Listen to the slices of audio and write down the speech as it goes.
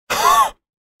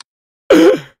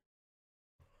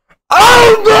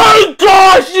Oh my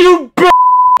gosh, you b-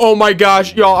 Oh my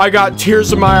gosh, y'all, I got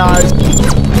tears in my eyes.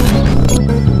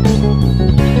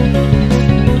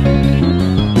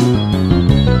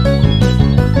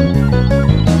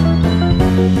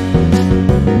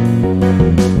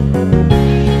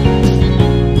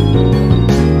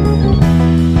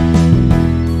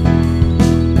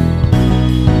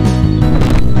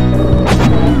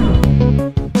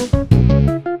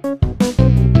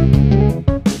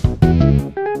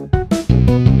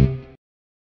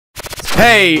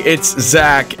 Hey, it's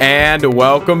Zach, and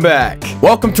welcome back.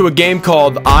 Welcome to a game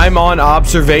called I'm on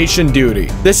Observation Duty.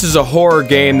 This is a horror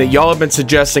game that y'all have been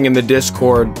suggesting in the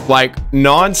Discord, like,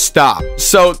 non-stop.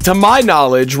 So, to my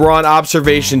knowledge, we're on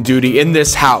observation duty in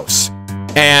this house.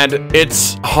 And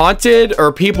it's haunted,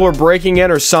 or people are breaking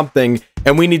in or something,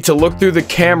 and we need to look through the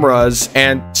cameras,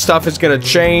 and stuff is gonna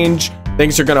change,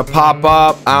 things are gonna pop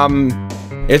up.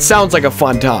 It sounds like a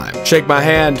fun time. Shake my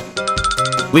hand.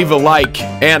 Leave a like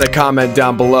and a comment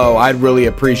down below. I'd really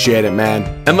appreciate it, man.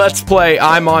 And let's play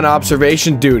I'm on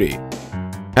Observation Duty.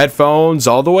 Headphones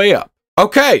all the way up.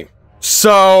 Okay,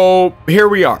 so here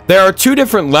we are. There are two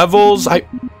different levels.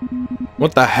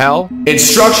 What the hell?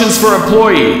 Instructions for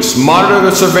employees. Monitor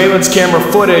the surveillance camera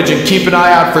footage and keep an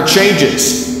eye out for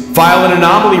changes. File an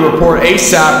anomaly report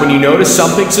ASAP when you notice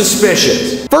something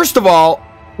suspicious. First of all,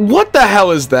 what the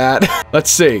hell is that? Let's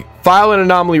see. File an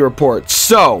anomaly report.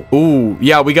 So, ooh,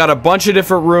 yeah, we got a bunch of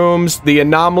different rooms. The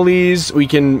anomalies, we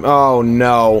can, oh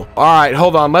no. All right,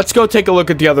 hold on. Let's go take a look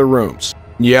at the other rooms.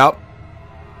 Yep.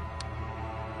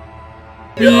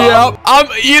 Yep.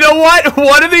 You know what?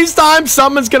 One of these times,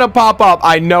 someone's gonna pop up.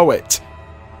 I know it.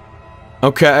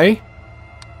 Okay.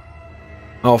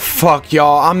 Oh, fuck,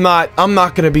 y'all. I'm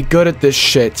not gonna be good at this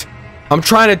shit. I'm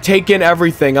trying to take in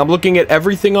everything. I'm looking at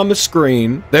everything on the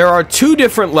screen. There are two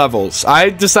different levels. I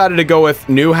decided to go with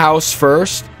new house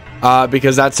first,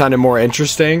 because that sounded more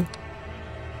interesting.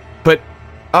 But,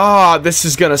 this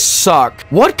is gonna suck.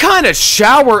 What kind of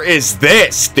shower is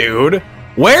this, dude?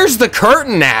 Where's the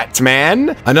curtain at,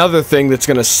 man? Another thing that's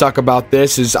gonna suck about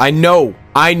this is I know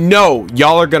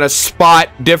y'all are gonna spot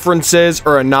differences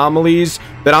or anomalies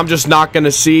that I'm just not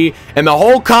gonna see, and the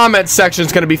whole comment section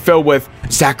is gonna be filled with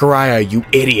Zachariah, you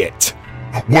idiot.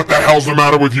 What the hell's the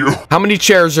matter with you? How many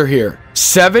chairs are here?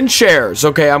 7 chairs.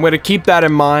 Okay, I'm gonna keep that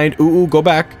in mind. Ooh, go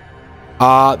back.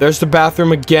 There's the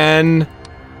bathroom again.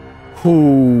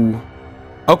 Ooh.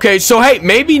 Okay, so hey,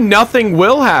 maybe nothing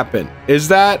will happen. Is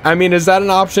that an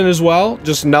option as well?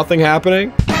 Just nothing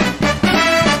happening?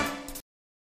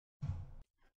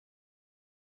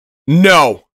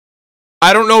 No.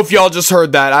 I don't know if y'all just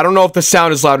heard that. I don't know if the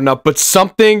sound is loud enough, but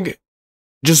something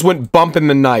just went bump in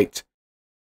the night.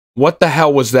 What the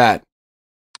hell was that?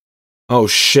 Oh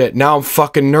shit, now I'm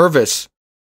fucking nervous.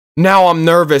 Now I'm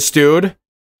nervous, dude.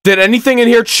 Did anything in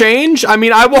here change? I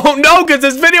mean, I won't know because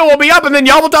this video will be up and then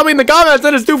y'all will tell me in the comments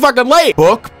that it's too fucking late.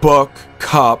 Book,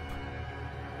 cup.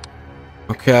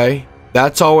 Okay,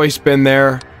 that's always been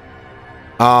there.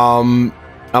 I'm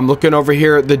looking over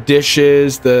here at the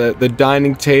dishes, the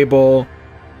dining table,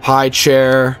 high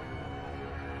chair,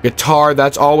 guitar,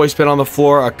 that's always been on the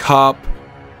floor, a cup,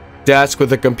 desk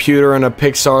with a computer and a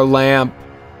Pixar lamp.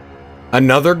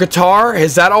 Another guitar?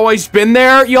 Has that always been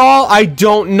there, y'all? I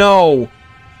don't know.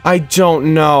 I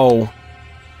don't know.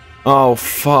 Oh,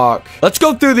 fuck. Let's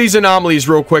go through these anomalies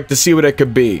real quick to see what it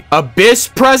could be. Abyss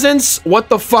presence? What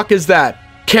the fuck is that?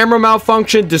 Camera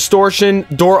malfunction, distortion,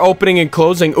 door opening and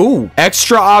closing. Ooh.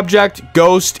 Extra object,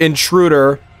 ghost,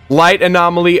 intruder, light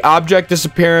anomaly, object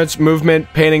disappearance, movement,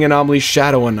 painting anomaly,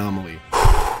 shadow anomaly.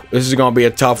 This is gonna be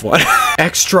a tough one.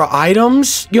 Extra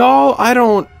items? Y'all, I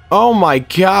don't... Oh my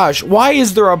gosh. Why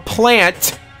is there a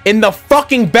plant in the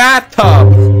fucking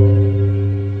bathtub?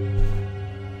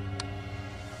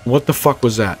 What the fuck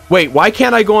was that? Wait, why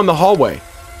can't I go in the hallway?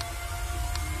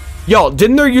 Y'all,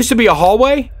 didn't there used to be a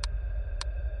hallway?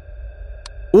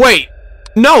 Wait,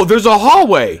 no, there's a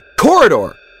hallway.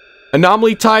 Corridor.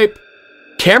 Anomaly type.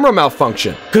 Camera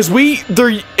malfunction. Cause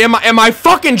am I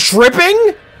fucking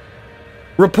tripping?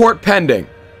 Report pending.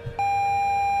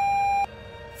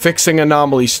 Fixing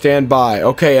anomaly, stand by.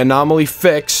 Okay, anomaly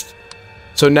fixed.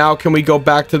 So now can we go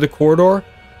back to the corridor?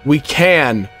 We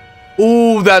can.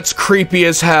 Ooh, that's creepy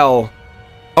as hell.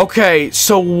 Okay,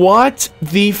 so what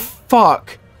the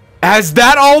fuck? Has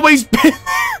that always been?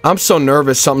 I'm so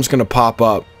nervous something's gonna pop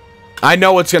up. I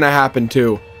know what's gonna happen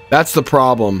too. That's the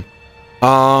problem.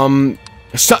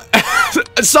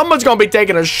 Someone's gonna be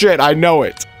taking a shit. I know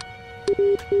it.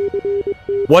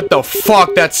 What the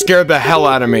fuck? That scared the hell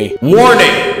out of me.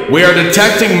 Warning! We are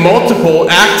detecting multiple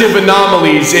active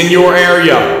anomalies in your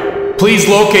area. Please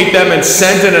locate them and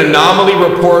send an anomaly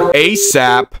report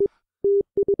ASAP.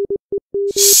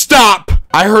 Stop!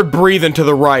 I heard breathing to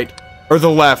the right. Or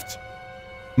the left.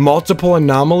 Multiple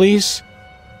anomalies?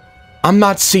 I'm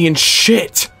not seeing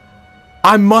shit.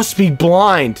 I must be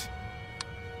blind.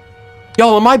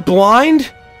 Y'all, am I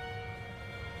blind?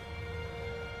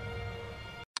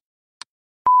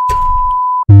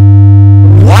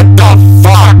 What the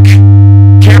fuck?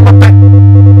 Camera back.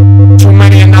 Too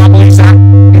many anomalies. That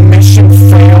mission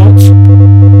failed.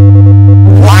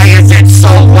 Why is it so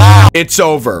loud? It's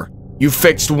over. You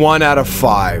fixed 1 out of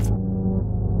 5.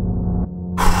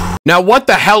 Now what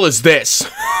the hell is this?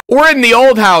 We're in the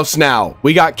old house now.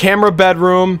 We got camera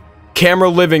bedroom, camera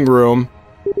living room,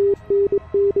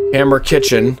 camera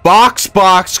kitchen,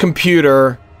 box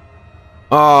computer.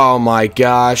 Oh my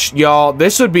gosh, y'all,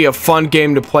 this would be a fun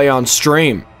game to play on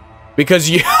stream because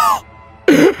y'all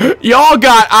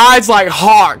got eyes like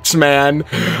hawks, man.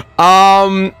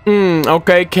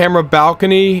 Okay, camera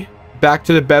balcony, back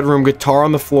to the bedroom, guitar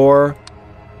on the floor.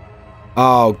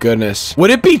 Oh goodness.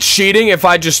 Would it be cheating if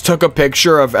I just took a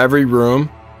picture of every room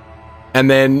and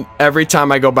then every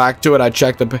time I go back to it I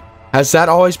check the... Has that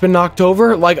always been knocked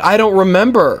over? Like, I don't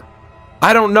remember.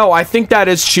 I don't know. I think that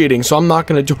is cheating, so I'm not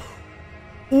gonna do...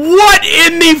 What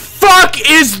in the fuck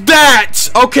is that?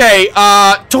 Okay,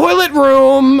 toilet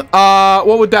room,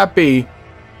 what would that be?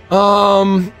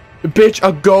 Bitch,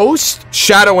 a ghost?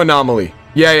 Shadow anomaly.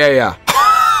 Yeah.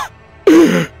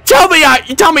 Tell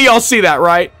me y'all see that,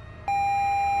 right?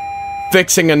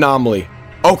 Fixing anomaly.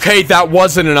 Okay, that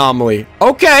was an anomaly.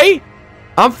 Okay,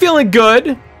 I'm feeling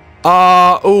good.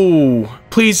 Ooh,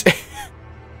 please.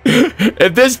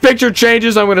 If this picture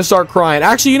changes, I'm gonna start crying.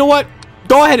 Actually, you know what?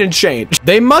 Go ahead and change.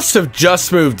 They must have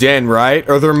just moved in, right?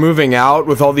 Or they're moving out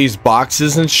with all these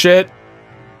boxes and shit.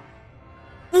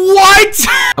 What?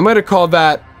 I'm gonna call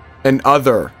that an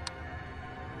other.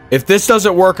 If this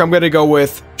doesn't work, I'm gonna go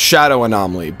with shadow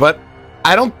anomaly. But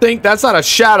I don't think that's not a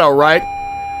shadow, right?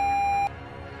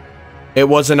 It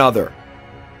was an other.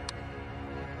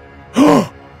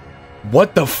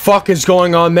 What the fuck is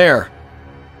going on there?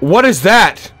 What is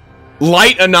that?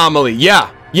 Light anomaly. Yeah.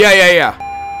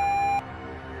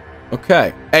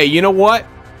 Okay. Hey, you know what?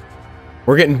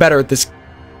 We're getting better at this.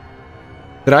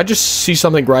 Did I just see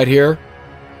something right here?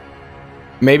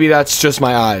 Maybe that's just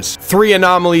my eyes. 3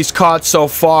 anomalies caught so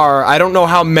far. I don't know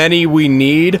how many we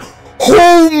need.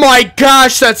 Oh my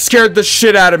gosh, that scared the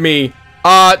shit out of me.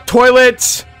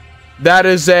 Toilets. That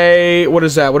is a... What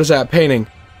is that? What is that? Painting.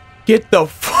 Get the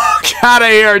fuck out of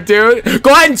here, dude.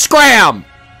 Go ahead and scram.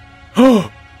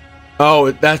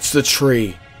 Oh, that's the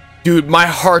tree. Dude, my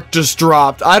heart just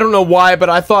dropped. I don't know why,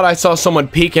 but I thought I saw someone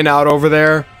peeking out over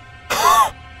there.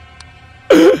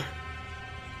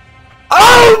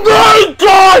 Oh my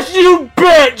gosh, you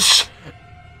bitch!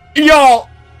 Y'all,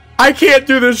 I can't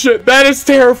do this shit. That is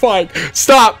terrifying.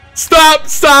 Stop.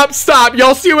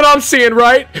 Y'all see what I'm seeing,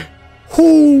 right?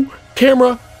 Whoo.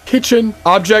 Camera, kitchen,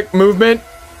 object, movement.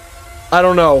 I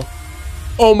don't know.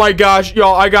 Oh my gosh,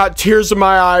 y'all, I got tears in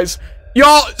my eyes.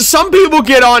 Y'all, some people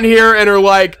get on here and are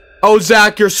like, oh,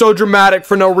 Zach, you're so dramatic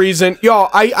for no reason. Y'all,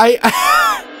 I'm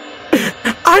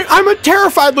a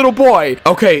terrified little boy.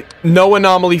 Okay, no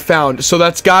anomaly found. So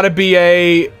that's gotta be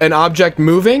an object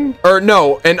moving? Or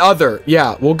no, an other.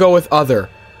 Yeah, we'll go with other.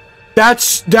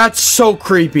 That's so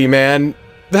creepy, man.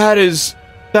 That is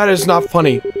not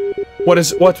funny. What?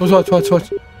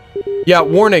 Yeah,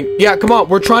 warning. Yeah, come on.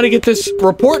 We're trying to get this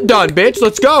report done, bitch.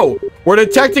 Let's go. We're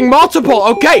detecting multiple.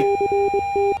 Okay.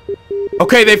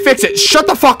 Okay, they fix it. Shut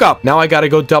the fuck up. Now I gotta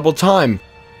go double time.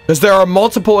 Because there are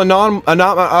multiple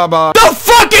the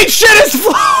fucking shit is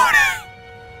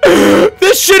floating!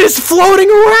 This shit is floating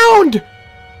around!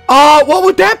 What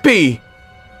would that be?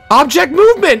 Object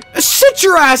movement. Sit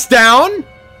your ass down.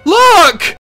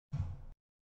 Look!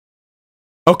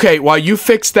 Okay, while you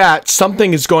fix that,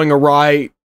 something is going awry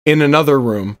in another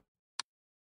room.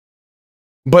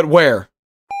 But where?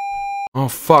 Oh,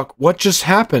 fuck. What just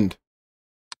happened?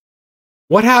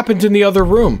 What happened in the other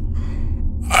room?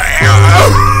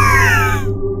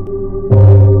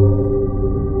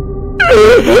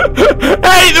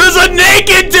 Hey, there's a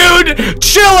naked dude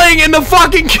chilling in the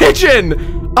fucking kitchen!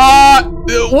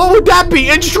 What would that be?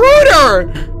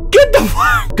 Intruder! Get the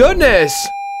fuck... Goodness!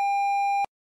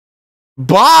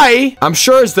 Bye! I'm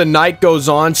sure as the night goes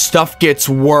on, stuff gets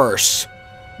worse.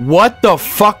 What the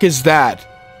fuck is that?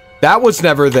 That was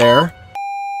never there.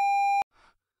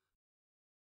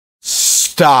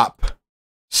 Stop.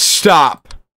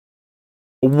 Stop.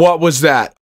 What was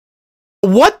that?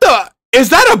 What the... Is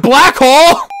that a black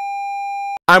hole?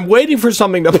 I'm waiting for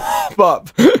something to pop up.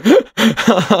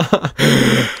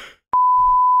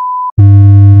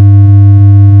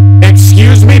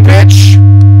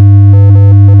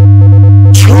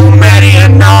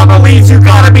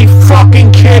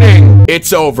 fucking kidding?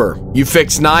 It's over. You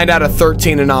fixed 9 out of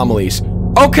 13 anomalies.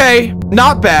 Okay,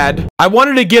 not bad. I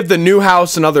wanted to give the new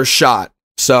house another shot.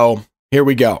 So, here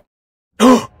we go.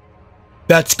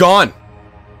 That's gone.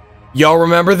 Y'all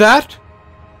remember that?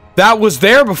 That was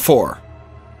there before.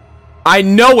 I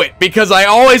know it because I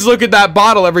always look at that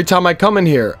bottle every time I come in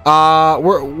here.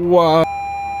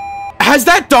 Has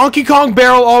that Donkey Kong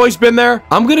barrel always been there?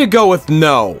 I'm gonna go with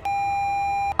no.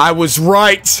 I was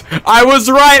right. I was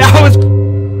right.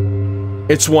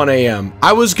 It's 1 a.m.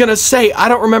 I was gonna say, I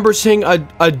don't remember seeing a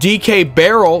DK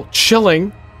barrel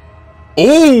chilling.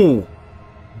 Ooh,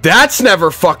 that's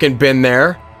never fucking been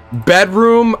there.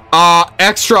 Bedroom,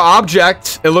 extra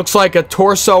object. It looks like a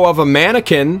torso of a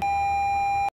mannequin.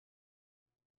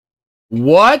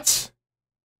 What?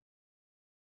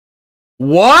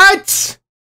 What?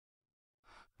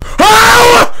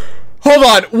 Ah! Hold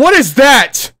on. What is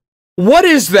that? What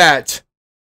is that?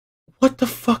 What the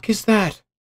fuck is that?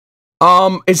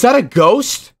 Is that a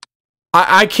ghost?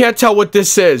 I can't tell what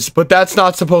this is, but that's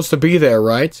not supposed to be there,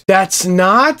 right? That's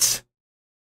not?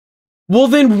 Well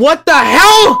then what the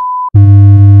hell?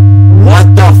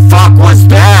 What the fuck was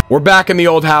that? We're back in the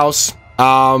old house.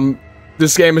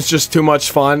 This game is just too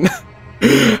much fun.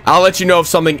 I'll let you know if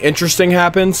something interesting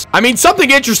happens. I mean,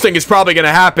 something interesting is probably gonna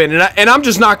happen, and I'm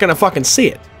just not gonna fucking see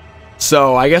it.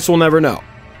 So, I guess we'll never know.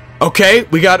 Okay,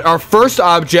 we got our first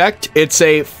object. It's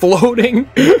a floating,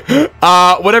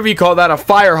 whatever you call that, a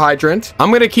fire hydrant.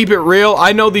 I'm gonna keep it real.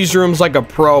 I know these rooms like a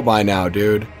pro by now,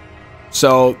 dude.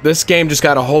 So, this game just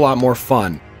got a whole lot more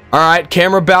fun. Alright,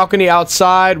 camera balcony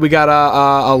outside. We got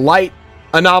a light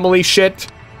anomaly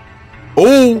shit.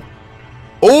 Ooh!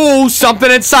 Ooh, something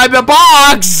inside the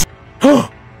box!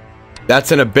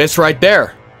 That's an abyss right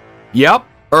there. Yep.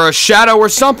 Or a shadow or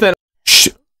something.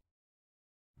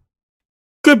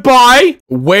 Goodbye!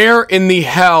 Where in the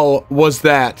hell was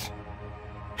that?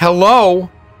 Hello?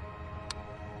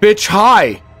 Bitch,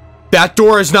 hi. That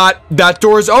door is not... That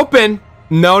door is open.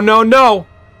 No, no, no.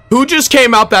 Who just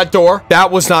came out that door? That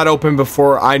was not open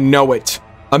before. I know it.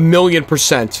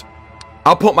 1,000,000%.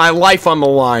 I'll put my life on the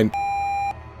line.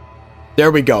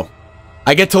 There we go.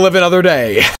 I get to live another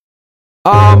day.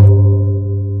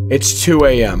 It's 2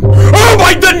 a.m. Oh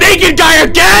my, the naked guy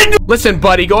again! Listen,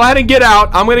 buddy, go ahead and get out.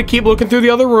 I'm gonna keep looking through the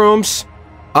other rooms.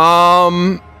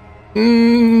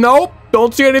 Nope.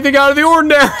 Don't see anything out of the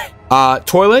ordinary.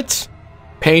 Toilet.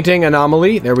 Painting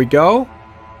anomaly. There we go.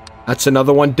 That's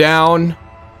another one down.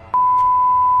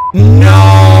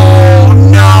 No,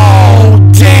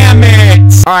 no, damn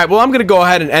it. All right, well, I'm gonna go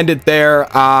ahead and end it there.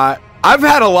 I've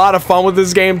had a lot of fun with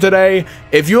this game today.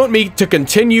 If you want me to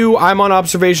continue, I'm on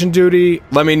observation duty.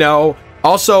 Let me know.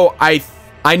 Also, I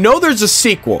know there's a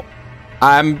sequel.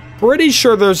 I'm pretty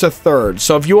sure there's a third.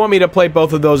 So if you want me to play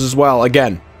both of those as well,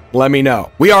 again, let me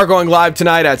know. We are going live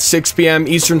tonight at 6 p.m.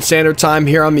 Eastern Standard Time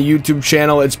here on the YouTube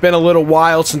channel. It's been a little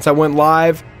while since I went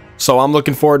live, so I'm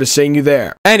looking forward to seeing you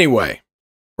there. Anyway,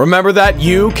 remember that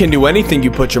you can do anything you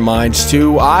put your minds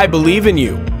to. I believe in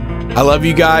you. I love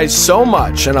you guys so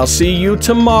much, and I'll see you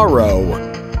tomorrow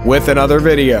with another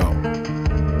video.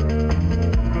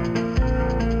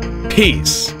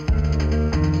 Peace.